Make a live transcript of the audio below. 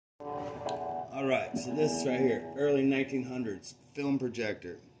Alright, so this right here, early 1900s, film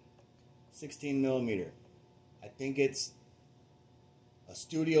projector, 16 millimeter. I think it's a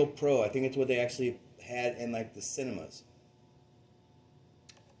Studio Pro. I think it's what they actually had in like the cinemas.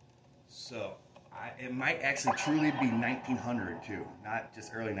 So, it might actually truly be 1900 too, not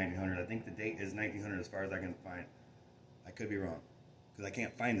just early 1900. I think the date is 1900 as far as I can find. I could be wrong, because I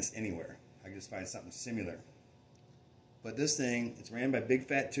can't find this anywhere. I can just find something similar. But this thing, it's ran by big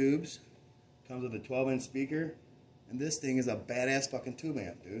fat tubes, comes with a 12-inch speaker, and this thing is a badass fucking tube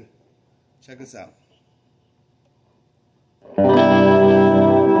amp, dude. Check this out.